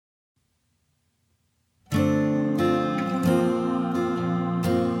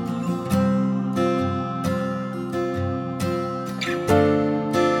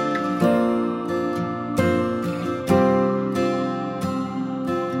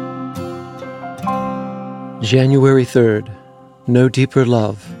January 3rd, No Deeper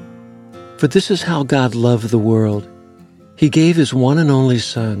Love. For this is how God loved the world. He gave His one and only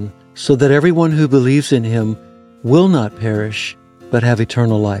Son, so that everyone who believes in Him will not perish, but have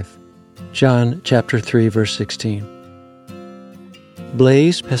eternal life. John chapter 3, verse 16.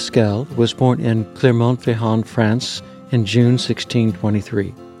 Blaise Pascal was born in Clermont-Ferrand, France, in June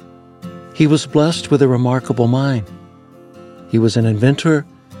 1623. He was blessed with a remarkable mind. He was an inventor,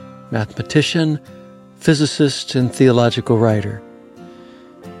 mathematician, physicist, and theological writer.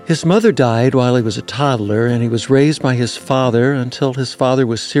 His mother died while he was a toddler, and he was raised by his father until his father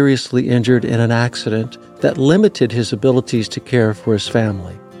was seriously injured in an accident that limited his abilities to care for his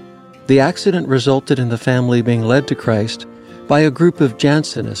family. The accident resulted in the family being led to Christ by a group of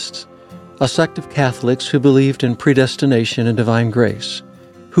Jansenists, a sect of Catholics who believed in predestination and divine grace,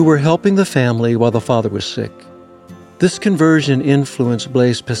 who were helping the family while the father was sick. This conversion influenced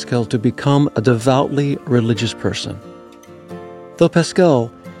Blaise Pascal to become a devoutly religious person. Though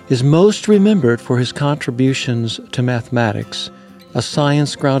Pascal is most remembered for his contributions to mathematics, a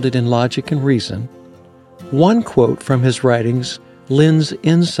science grounded in logic and reason, one quote from his writings lends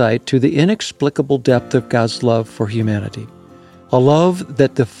insight to the inexplicable depth of God's love for humanity, a love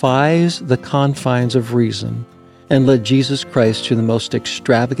that defies the confines of reason and led Jesus Christ to the most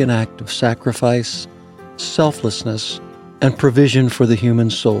extravagant act of sacrifice, selflessness, and provision for the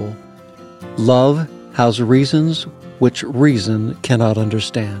human soul. Love has reasons which reason cannot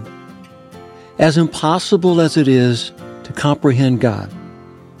understand. As impossible as it is to comprehend God,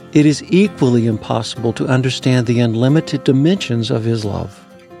 it is equally impossible to understand the unlimited dimensions of His love.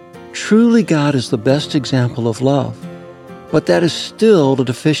 Truly, God is the best example of love, but that is still a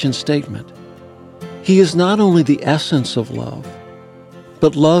deficient statement. He is not only the essence of love,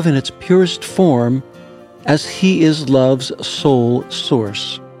 but love in its purest form, as He is love's sole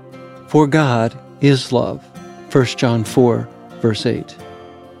source. For God is love. 1 John 4, verse 8.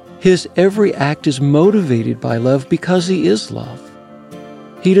 His every act is motivated by love because He is love.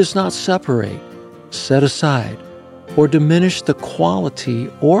 He does not separate, set aside, or diminish the quality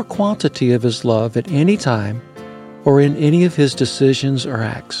or quantity of His love at any time or in any of His decisions or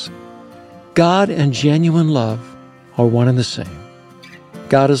acts. God and genuine love are one and the same.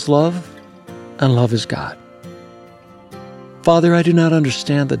 God is love, and love is God. Father, I do not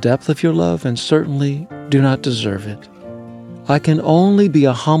understand the depth of your love and certainly do not deserve it. I can only be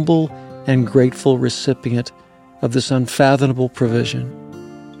a humble and grateful recipient of this unfathomable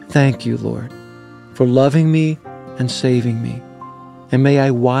provision. Thank you, Lord, for loving me and saving me. And may I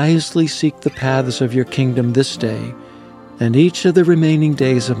wisely seek the paths of your kingdom this day and each of the remaining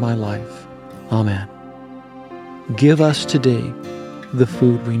days of my life. Amen. Give us today the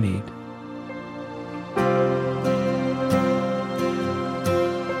food we need.